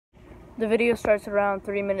The video starts around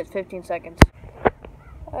 3 minutes 15 seconds.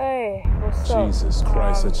 Hey, what's up? Jesus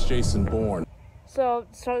Christ, it's Jason Bourne. So,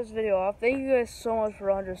 to start this video off, thank you guys so much for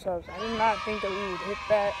 100 subs. I did not think that we would hit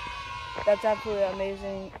that. That's absolutely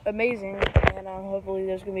amazing. And hopefully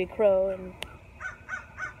there's gonna be a crow. And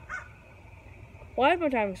why is my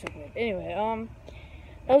timing so good? Anyway,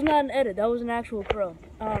 that was not an edit. That was an actual crow.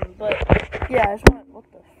 But yeah, I just want. What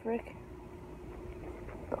the frick?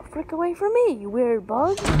 Get the frick away from me, you weird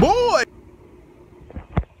bug! Boy!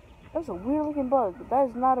 That's a weird looking bug, but that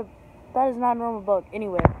is not a normal bug.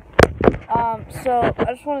 Anyway, so I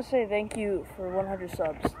just want to say thank you for 100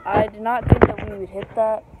 subs. I did not think that we would hit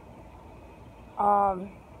that.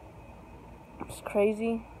 It's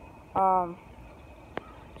crazy.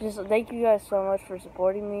 Just thank you guys so much for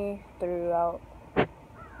supporting me throughout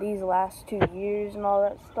these last 2 years and all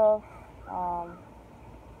that stuff.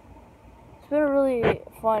 It's been really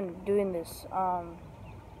fun doing this.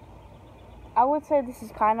 I would say this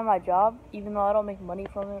is kind of my job, even though I don't make money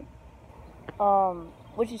from it.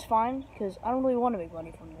 Which is fine, because I don't really want to make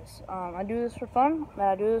money from this. I do this for fun, and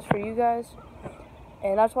I do this for you guys.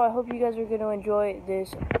 And that's why I hope you guys are going to enjoy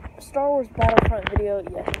this Star Wars Battlefront video.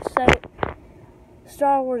 Yes, I said it.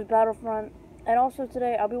 Star Wars Battlefront. And also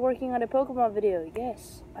today, I'll be working on a Pokemon video.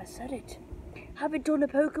 Yes, I said it. Haven't done a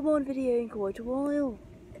Pokemon video in quite a while.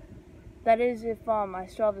 That is if I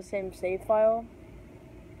still have the same save file.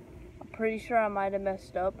 I'm pretty sure I might have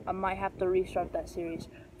messed up. I might have to restart that series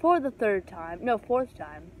for the fourth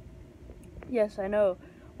time. Yes, I know.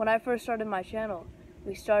 When I first started my channel,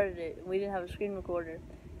 we started it and we didn't have a screen recorder.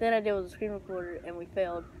 Then I did with a screen recorder and we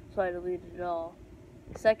failed, so I deleted it all.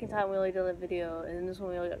 The second time we only did a video, and then this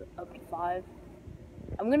one we only got up to 5.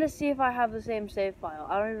 I'm gonna see if I have the same save file.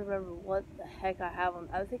 I don't even remember what the heck I have on.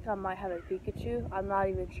 I think I might have a Pikachu. I'm not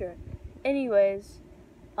even sure. Anyways,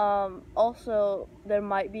 also there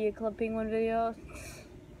might be a Club Penguin video.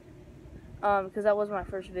 Because that was my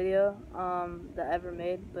first video that I ever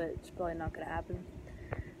made, but it's probably not gonna happen.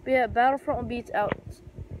 But yeah, Battlefront will be out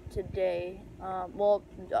today.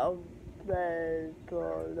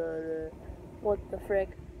 What the frick?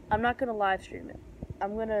 I'm not gonna live stream it.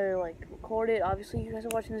 I'm gonna like record it. Obviously, you guys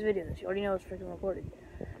are watching this video. So you already know it's freaking recorded.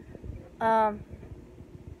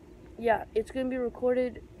 Yeah, it's gonna be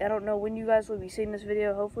recorded. I don't know when you guys will be seeing this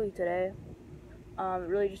video. Hopefully today. It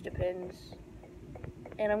really just depends.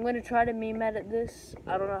 And I'm gonna try to meme edit this.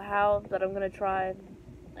 I don't know how, but I'm gonna try.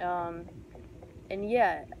 And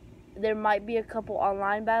yeah, there might be a couple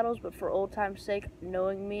online battles, but for old time's sake,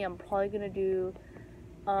 knowing me, I'm probably gonna do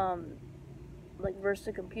like versus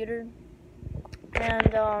the computer.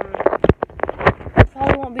 And there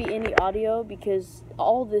probably won't be any audio because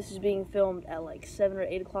all this is being filmed at like 7 or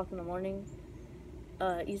 8 o'clock in the morning,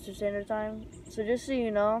 Eastern Standard Time. So just so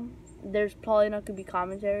you know, there's probably not gonna be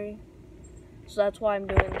commentary. So that's why I'm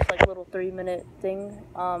doing this like little 3-minute thing.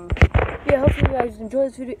 Yeah, hopefully you guys enjoy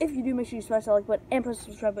this video. If you do, make sure you smash that like button and press the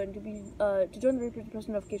subscribe button to join the group, press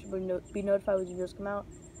the notification button to be notified when videos come out.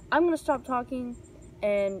 I'm gonna stop talking,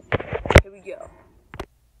 and here we go.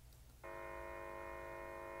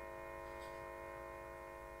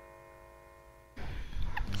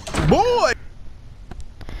 Boy!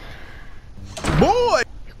 Boy!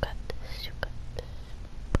 You got this, you got this.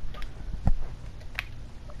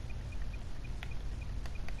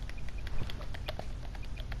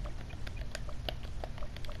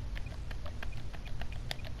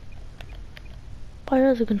 Why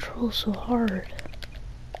are the controls so hard?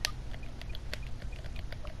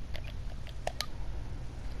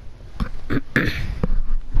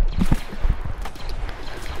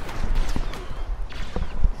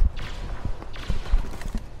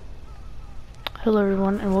 Hello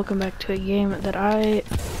everyone, and welcome back to a game that I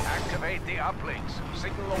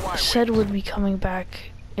said would be coming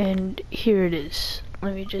back, and here it is.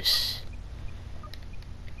 Let me just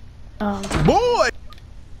Boy!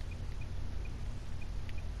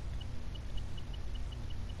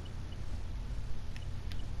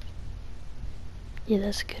 yeah,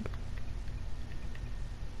 that's good.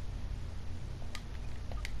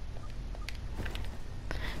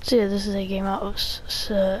 So yeah, this is a game out of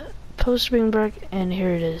post spring break, and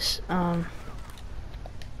here it is. Oh,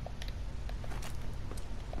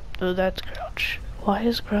 that's crouch. Why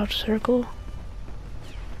is crouch circle?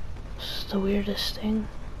 This is the weirdest thing.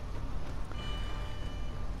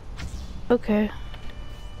 Okay.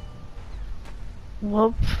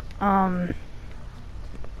 Whoop.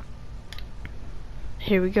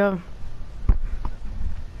 Here we go.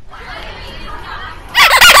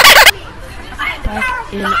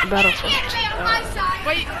 Back in Battlefront.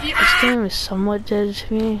 This game is somewhat dead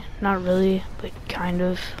to me. Not really, but kind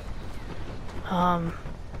of.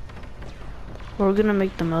 We're gonna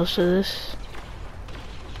make the most of this.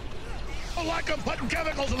 Like I'm putting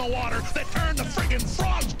chemicals in the water that turn the friggin'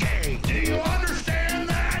 frogs gay. Do you understand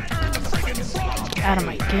that? Turn the friggin' frogs gay. Out of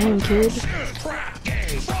my game, kid.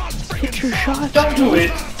 Hit your shot. Don't do it!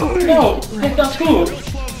 No! That's not cool!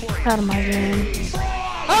 Out of my game.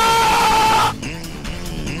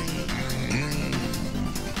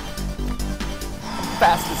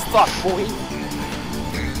 Fast as fuck, boy.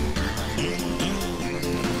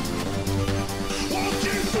 Won't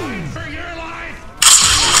you fight for your life?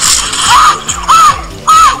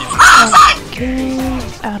 Game.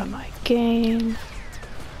 Out of my game.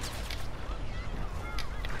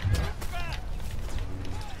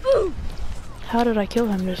 How did I kill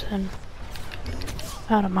him just then?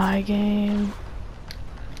 Out of my game.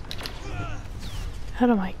 Out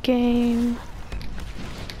of my game.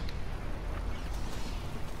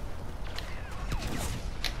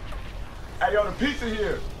 Hey, yo, the pizza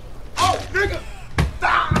here. Oh, nigga!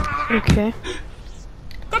 Okay.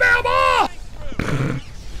 The damn ball!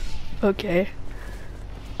 Okay.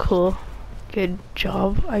 Cool. Good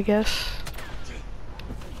job, I guess.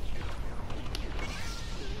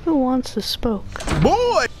 Who wants to smoke?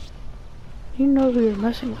 Boy! You know who you're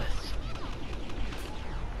messing with.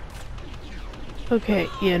 Okay,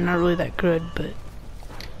 yeah, not really that good, but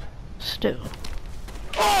still.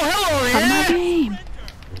 Oh, hello, On my game!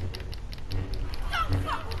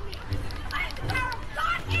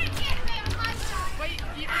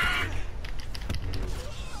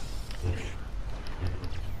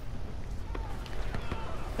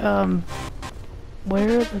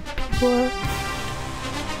 Where are the people at?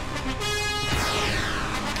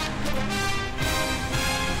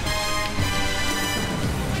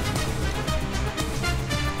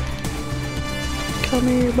 Come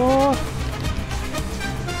here, boy.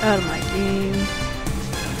 Out of my game.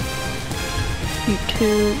 You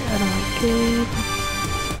two, out of my game.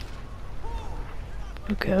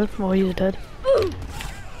 Okay, well, he's dead.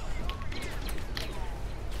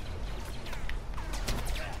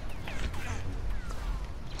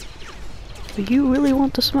 But you really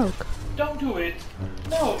want to smoke? Don't do it!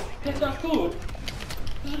 No! That's not good!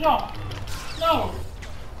 This is not! No!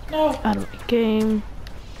 No! Out of my game.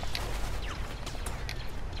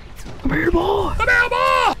 Come here, boy! The damn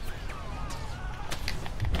ball!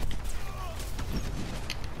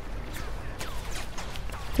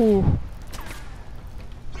 Ooh.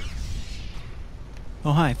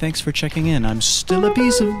 Oh hi, thanks for checking in. I'm still a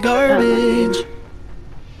piece of garbage.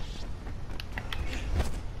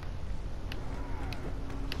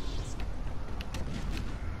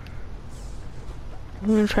 I'm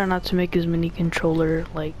gonna try not to make as many controller,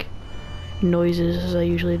 like, noises as I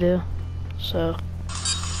usually do. So,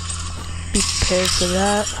 be prepared for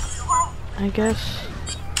that, I guess.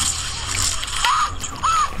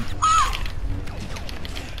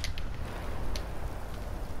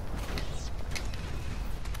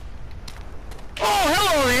 Oh,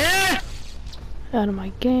 hello, yeah! Out of my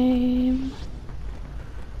game.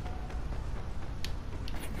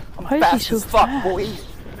 Why is he Fast so as fuck, fast? boy.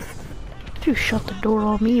 You shut the door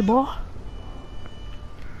on me, boy.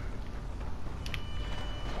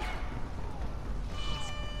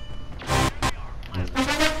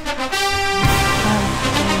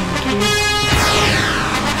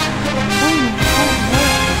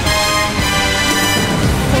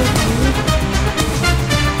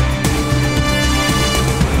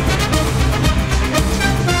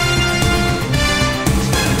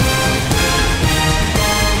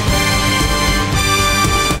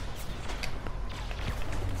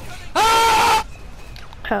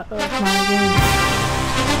 Out of my game.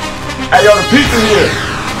 Hey, yo, the pizza here.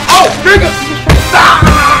 Oh, nigga!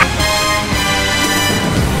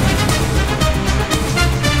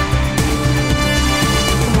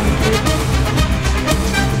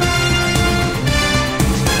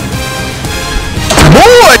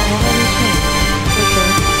 Boy!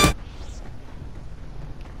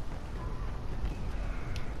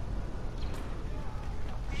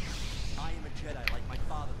 I am a Jedi like my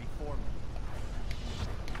father before me.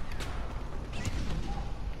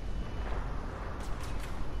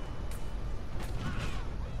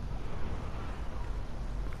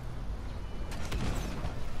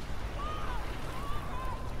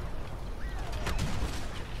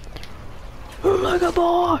 Like a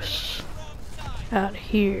boss! Out of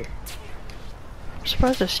here. I'm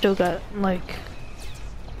surprised I still got, like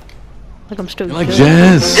I'm still Like good.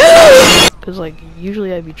 jazz. Cause, like,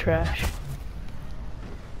 usually I'd be trash.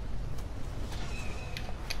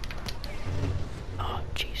 Oh,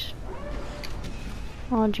 jeez.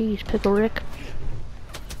 Oh, jeez, Pickle Rick.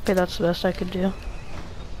 Okay, that's the best I could do.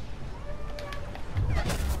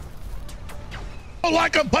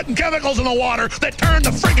 Like I'm putting chemicals in the water that turn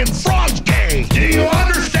the friggin' frogs gay. Do you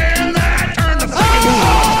understand that? Turn the friggin'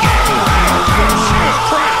 frogs gay.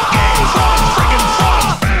 Crap gay. Frogs, friggin'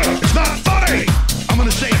 frogs. It's not funny. I'm gonna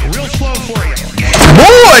say it real slow for you.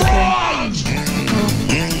 Boy! Frogs!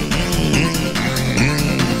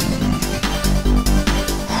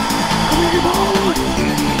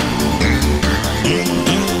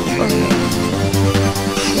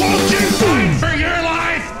 Won't you fight for your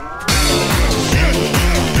life?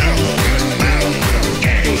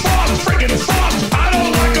 Gay frogs, friggin' frogs. I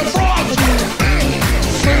don't like a frog.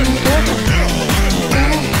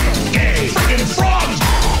 Gay friggin' frogs.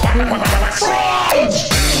 Frogs!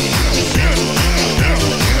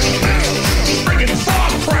 Friggin'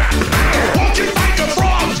 frog crap. Won't you fight the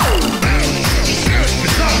frogs?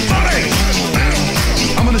 It's not funny.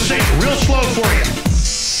 I'm gonna say it real slow for you.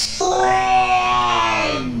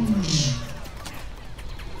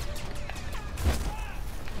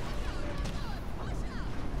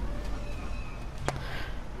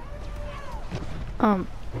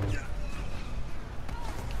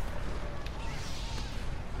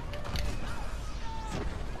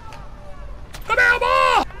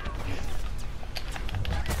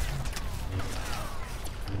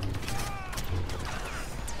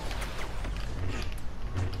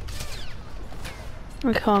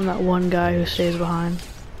 I call him that one guy who stays behind.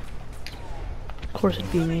 Of course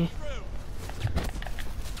it'd be me.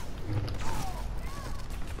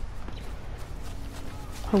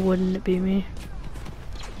 Or wouldn't it be me?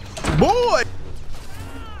 Boy!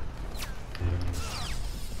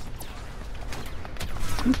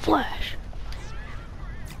 I'm Flash.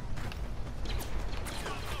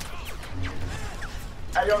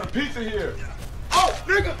 Hey, yo, the pizza here. Oh,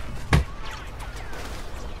 nigga!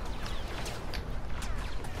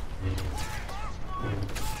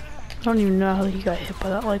 I don't even know how he got hit by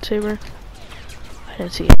that lightsaber. I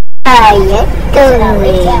didn't see it.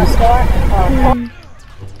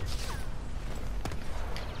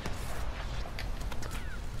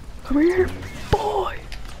 Come here, boy!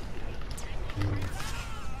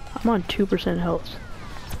 I'm on 2% health.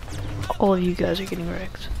 All of you guys are getting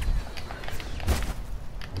wrecked.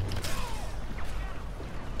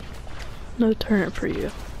 No turnip for you.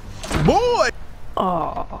 Boy!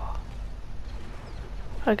 Aww.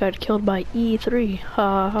 I got killed by E3.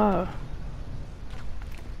 Ha ha.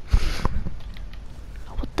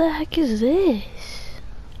 What the heck is this?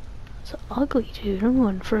 It's ugly, dude. I'm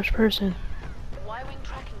going first person. Y-wing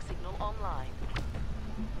tracking signal online.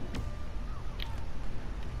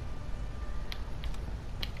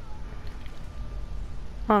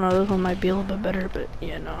 I don't know, this one might be a little bit better, but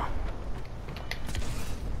yeah, no.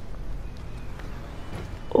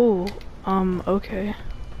 Oh, okay.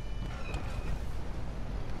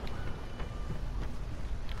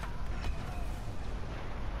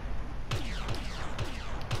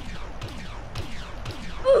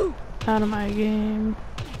 Out of my game.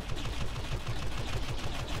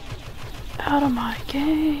 Out of my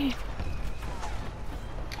game.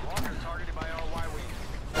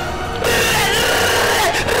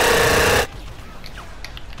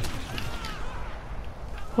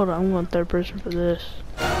 Hold on, I'm going third person for this.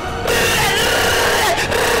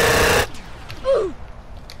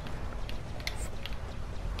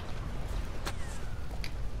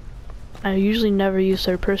 I usually never use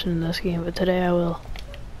third person in this game, but today I will.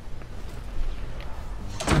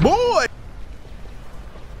 Boy!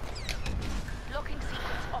 Locking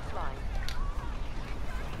sequence offline.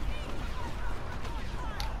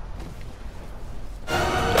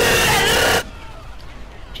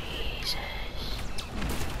 Jesus.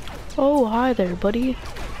 Oh, hi there, buddy.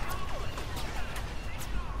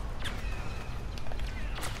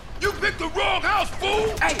 You picked the wrong house,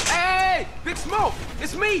 fool! Hey, hey, Big Smoke!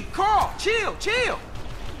 It's me, Carl! Chill, chill!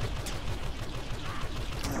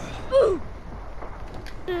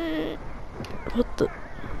 What the?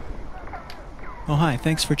 Oh, hi,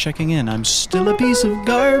 thanks for checking in. I'm still a piece of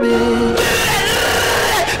garbage.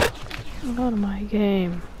 Get out of my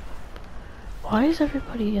game. Why is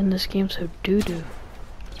everybody in this game so doo-doo?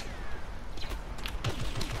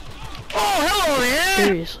 Oh, hello there!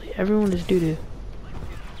 Seriously, everyone is doo-doo.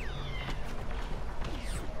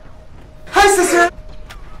 Hi, sister!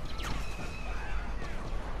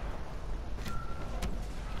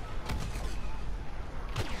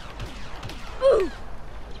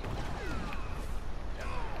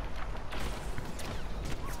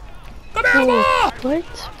 Oh, what?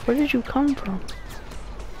 Where did you come from?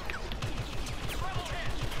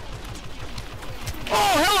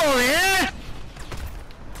 Oh, hello there!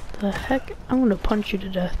 The heck? I'm gonna punch you to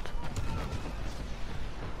death.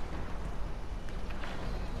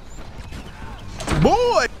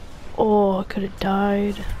 Boy! Oh, I could have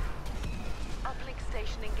died. Uplink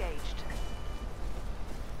station engaged.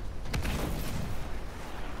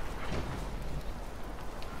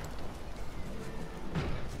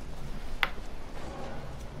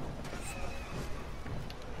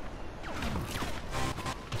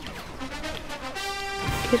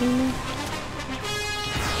 Kidding me?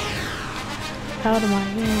 Out of my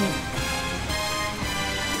game.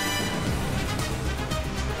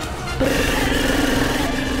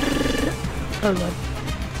 Oh god.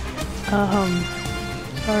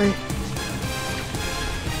 Sorry.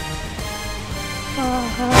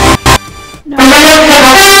 No.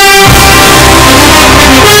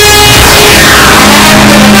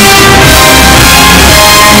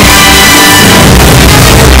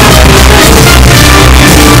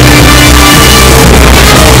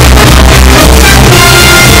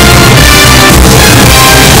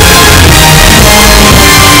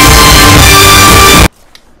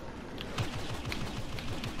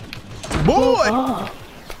 Boy!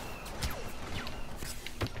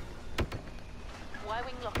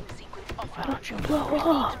 Y-wing locking sequence offline. Why don't you blow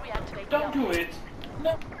up? Reactivate the Don't do it.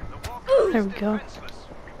 No. There we go.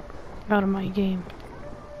 Out of my game.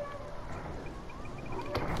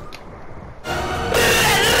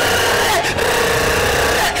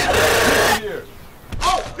 Here.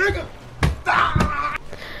 Oh, nigga!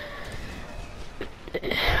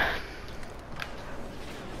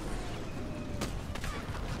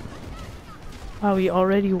 Wow, we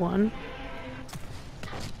already won.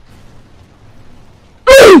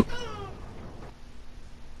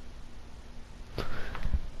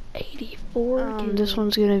 This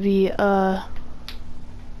one's gonna be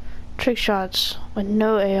trick shots with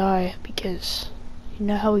no AI because you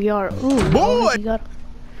know how we are. Ooh, Boy! you got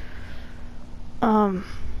I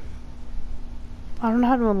don't know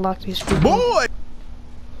how to unlock these people. Boy!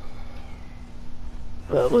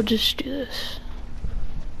 But we'll just do this.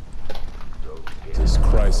 Jesus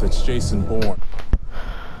Christ, that's Jason Bourne.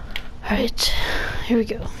 Alright, here we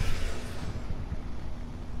go.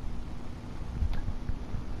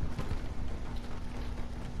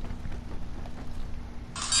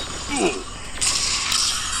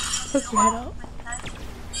 Poke your head out.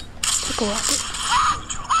 Take a rocket.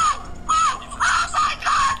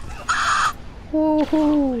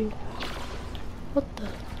 Woohoo! What the?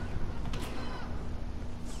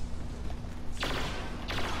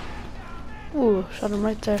 Ooh, shot him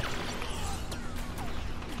right there.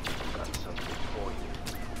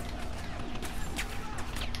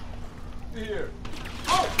 Here.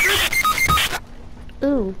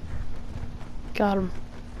 Ooh. Got him.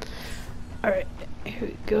 Alright, here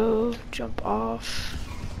we go. Jump off.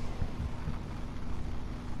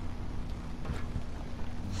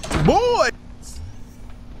 Boy!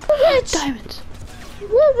 Rich! Diamonds!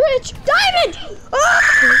 We're rich! Diamond! Ah!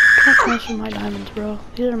 Can't mess with my diamonds, bro.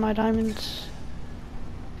 These are my diamonds.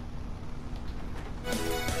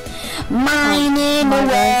 Mining my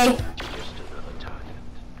away!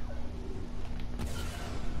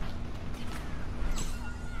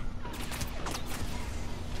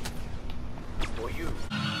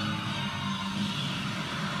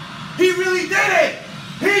 He really did it!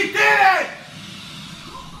 He did it!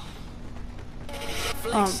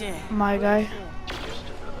 My guy.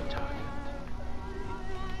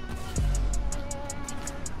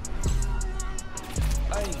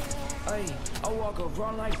 I walk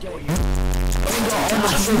around like that. I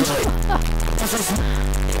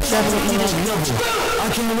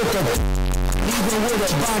can look up even with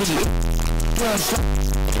a body.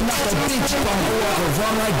 Not a bitch, I walk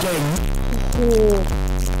around like that. Oh.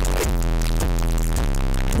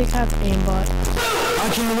 I think I have aimbot. I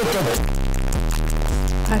can look up.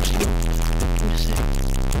 Actually, let me see.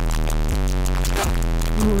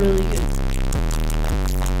 I'm really good.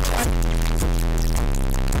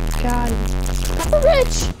 Got him. We're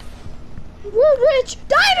rich! We're rich!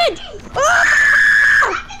 Diamond! Ah!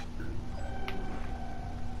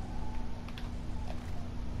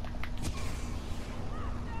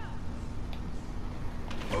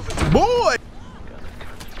 Boy!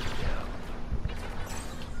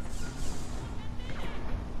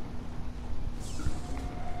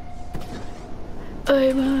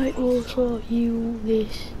 I might also use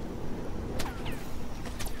this.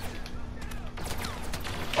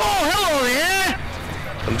 Oh, hello there!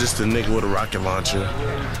 I'm just a nigga with a rocket launcher.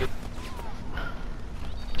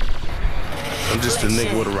 I'm just a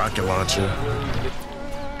nigga with a rocket launcher.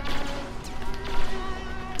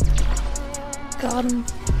 Got him.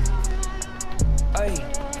 Ay,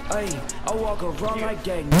 I walk around like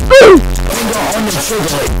that.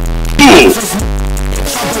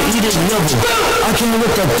 about to eat his liver. I came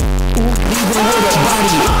with the even with a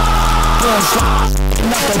body.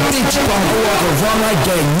 Not a bitch bum. I walk around like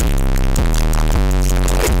that.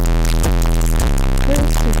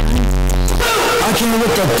 I came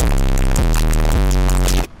with the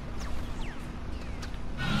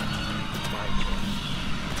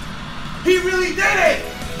He really did it!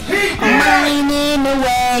 He did it! Mining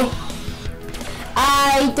away.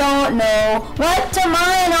 I don't know what to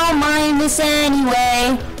mine. I'll mine this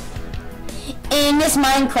anyway. In this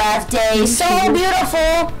Minecraft day, so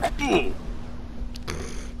beautiful.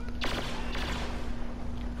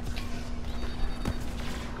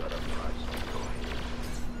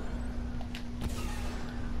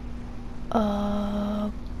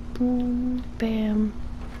 Boom, bam,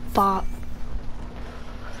 bop.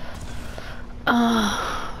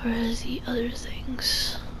 Where's the other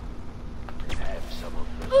things?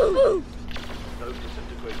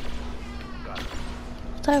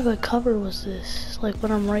 What type of cover was this? Like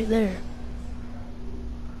when I'm right there.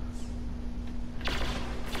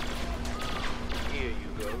 Here you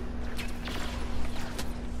go.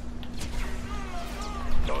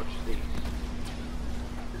 Dodge these.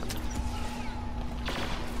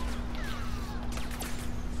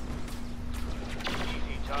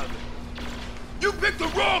 Easy target. You picked the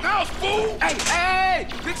wrong house, fool! Hey, hey,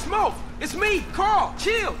 Big Smoke! It's me, Carl!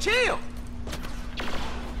 Chill, chill!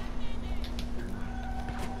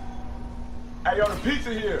 Hey, yo, the pizza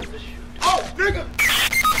here. Oh, nigga!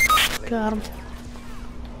 Got him.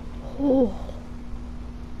 Oh.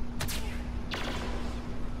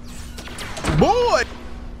 Boy!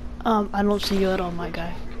 I don't see you at all, my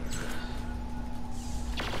guy.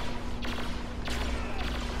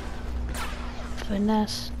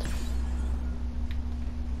 Finessed.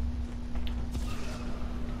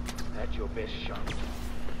 That's your best shot.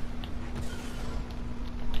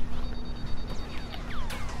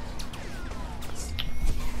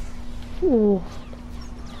 Ooh.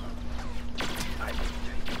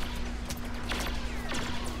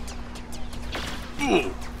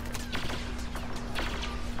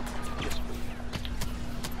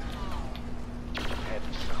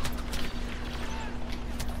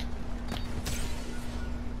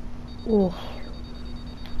 Ooh.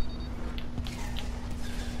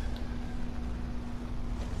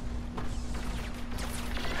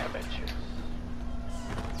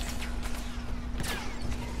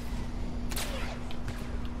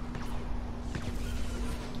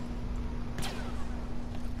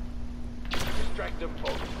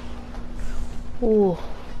 Ooh.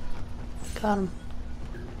 Got him.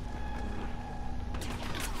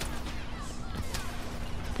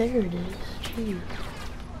 There it is. Jeez.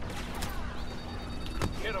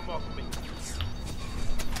 Get him off me.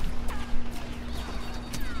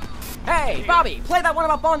 Hey, Bobby, play that one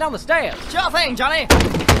about falling down the stairs. Sure thing, Johnny.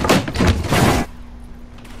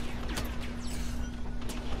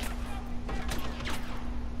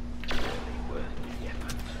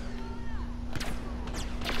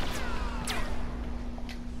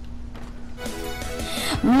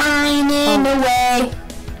 Mining away.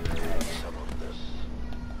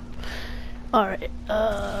 Alright,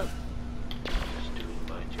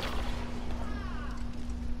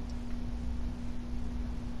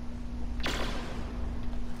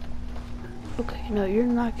 okay, no, you're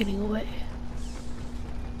not getting away.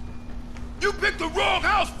 You picked the wrong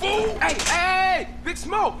house, fool! Hey, hey, Big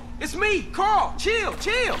Smoke! It's me, Carl! Chill,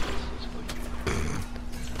 chill!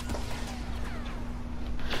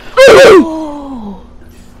 Oh!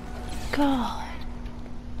 God.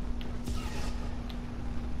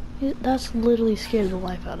 That's literally scared the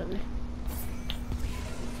life out of me.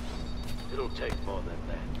 It'll take more than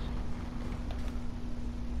that.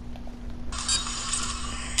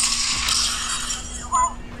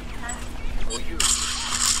 For you.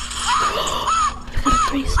 I got a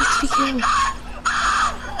 360 kill.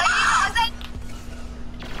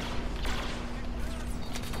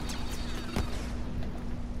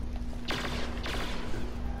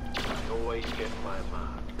 I always get my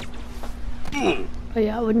mark. Oh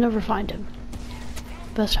yeah, I would never find him.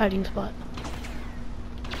 Best hiding spot.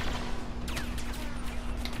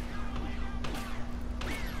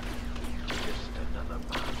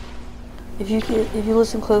 If you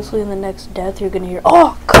listen closely in the next death, you're gonna hear,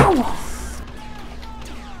 "Oh, come on!"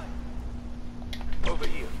 Over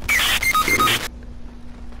here.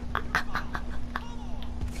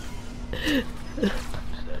 Is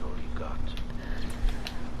that all you got?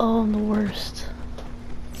 Oh, I'm the worst.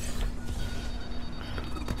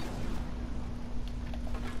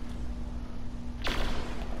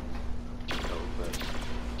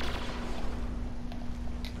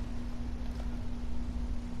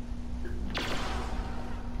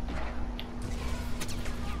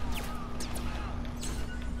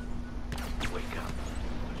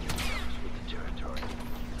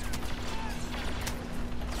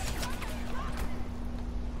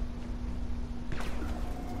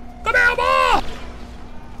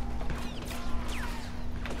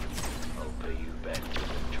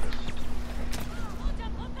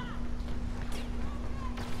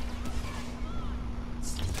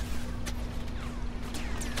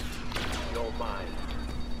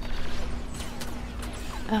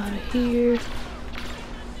 out of here.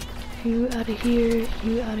 You out of here.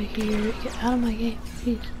 You out of here. Get out of my game,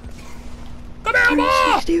 please. Come here,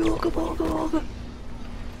 Ma! 60, walk.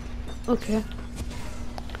 Okay.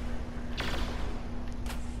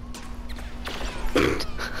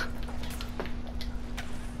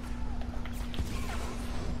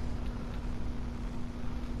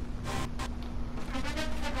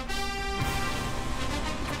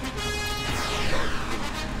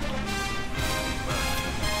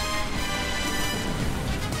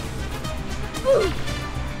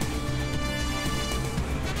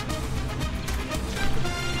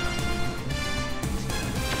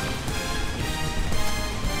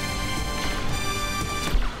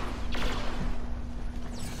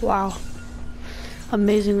 Wow.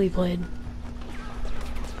 Amazingly played.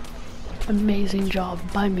 Amazing job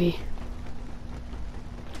by me.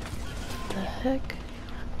 The heck?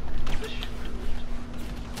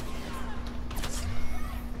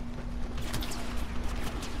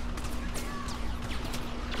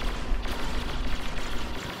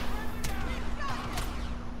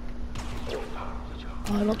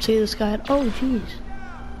 Oh, I don't see this guy at oh jeez.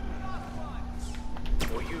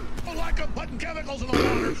 Putting chemicals in the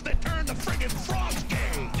water that turn the friggin' frogs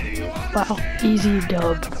gay. Do you Wow, easy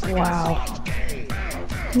dub. Wow.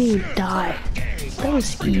 I need to die. That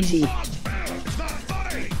was easy.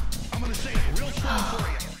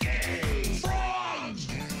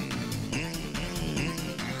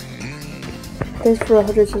 Thanks for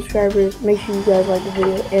 100 subscribers. Make sure you guys like the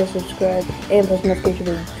video and subscribe and post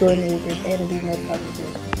notifications to join the leaders and be notified of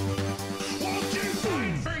this.